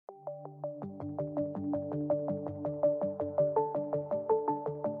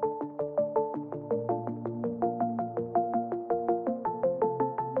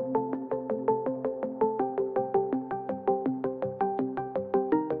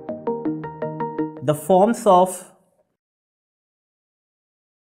the forms of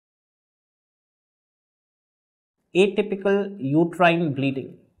atypical uterine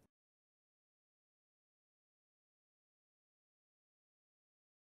bleeding.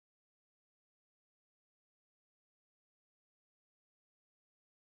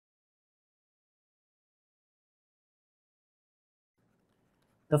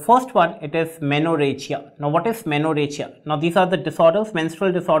 The first one, it is menorrhagia. Now, what is menorrhagia? Now, these are the disorders,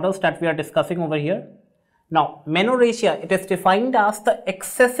 menstrual disorders that we are discussing over here. Now, menorrhagia, it is defined as the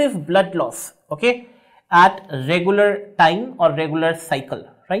excessive blood loss, okay, at regular time or regular cycle,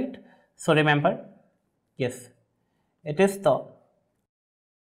 right? So, remember, yes, it is the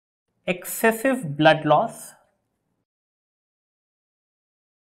excessive blood loss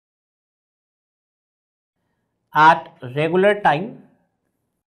at regular time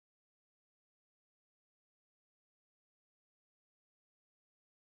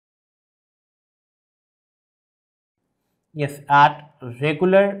at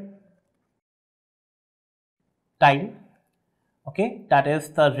regular time, okay, that is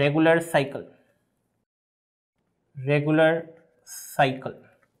the regular cycle.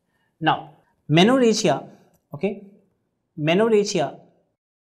 Now, menorrhagia, okay, menorrhagia,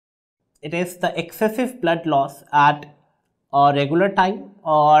 it is the excessive blood loss at a regular time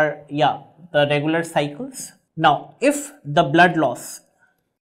or the regular cycles. Now, if the blood loss,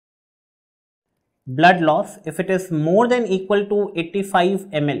 if it is more than equal to 85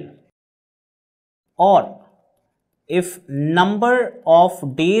 ml, or if number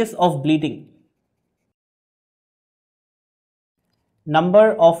of days of bleeding,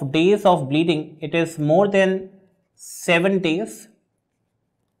 it is more than 7 days,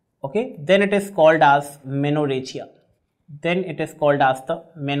 okay, then it is called as menorrhagia.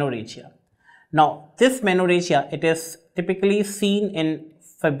 Now, this menorrhagia, it is typically seen in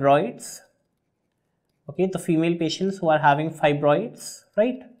fibroids, okay, the female patients who are having fibroids,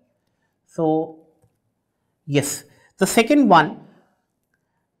 right? So, yes, the second one,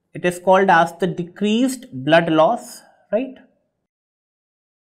 it is called as the decreased blood loss, right?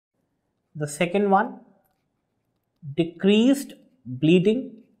 The second one, decreased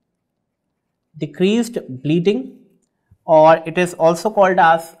bleeding, or it is also called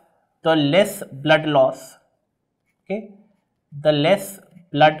as the less blood loss, okay, the less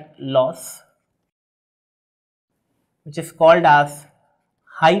blood loss, which is called as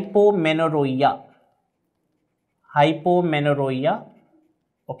hypomenorrhea,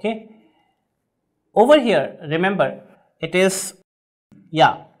 okay. Over here, remember, it is,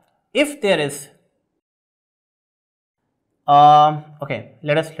 if there is, okay,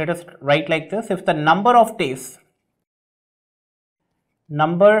 let us write like this. If the number of days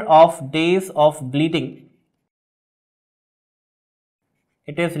of bleeding,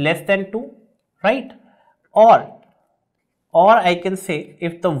 it is less than 2, right? Or I can say,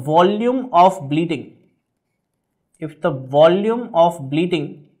 if the volume of bleeding,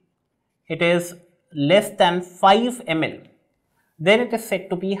 it is less than 5 ml, then it is said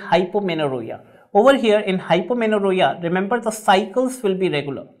to be hypomenorrhea. Over here in hypomenorrhea, remember, the cycles will be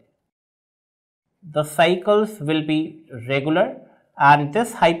regular. And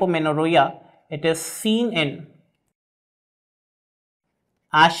this hypomenorrhea, it is seen in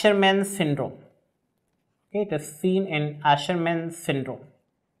Asherman syndrome. Okay, it is seen in Asherman syndrome,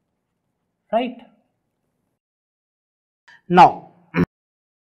 right? Now,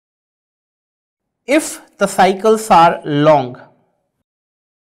 if the cycles are long,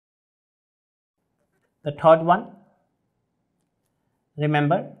 the third one,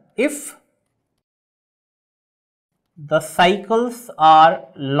 remember, if the cycles are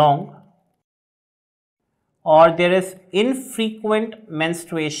long or there is infrequent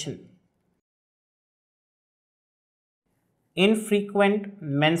menstruation,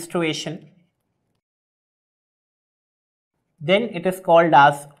 then it is called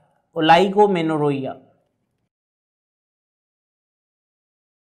as oligomenorrhea.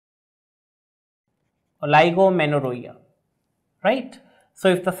 Right? So,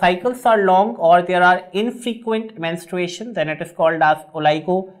 if the cycles are long or there are infrequent menstruation, then it is called as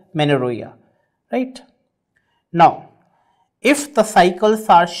oligomenorrhea, right? Now, if the cycles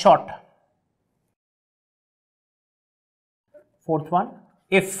are short, fourth one,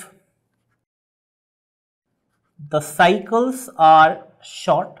 if the cycles are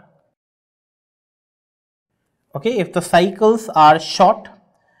short, okay, if the cycles are short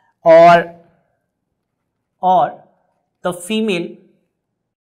or the female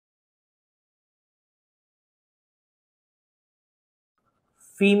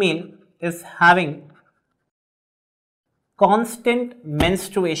is having constant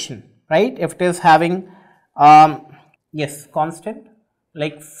menstruation, right? If it is having yes, constant,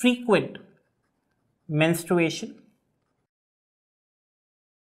 like frequent menstruation,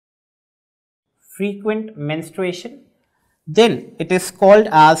 then it is called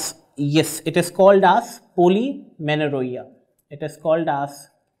as, yes, it is called as polymenorrhea. It is called as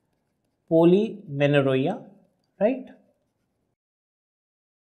polymenorrhea, right?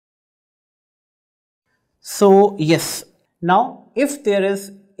 So yes, now if there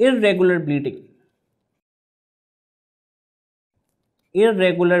is irregular bleeding,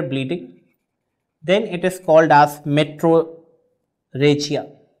 then it is called as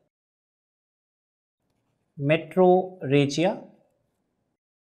metrorrhagia. Metrorrhagia,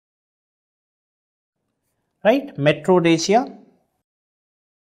 right? Metrorrhagia.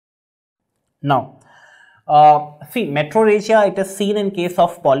 Now, see, metrorrhagia, it is seen in case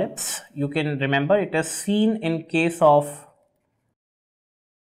of polyps. You can remember, it is seen in case of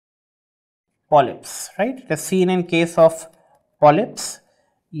polyps, right? It is seen in case of polyps.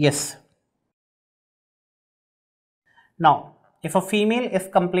 Yes. Now, if a female is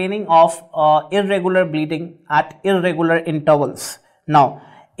complaining of irregular bleeding at irregular intervals, now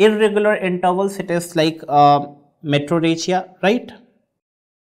irregular intervals, it is like metrorrhagia, right?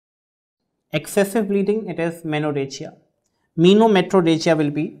 Excessive bleeding, it is menorrhagia. Menometrorrhagia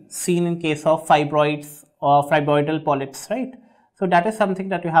will be seen in case of fibroids or fibroidal polyps, right? So that is something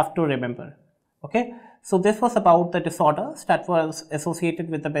that you have to remember. Okay. So this was about the disorders that was associated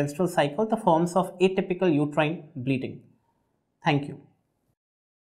with the menstrual cycle, the forms of atypical uterine bleeding. Thank you.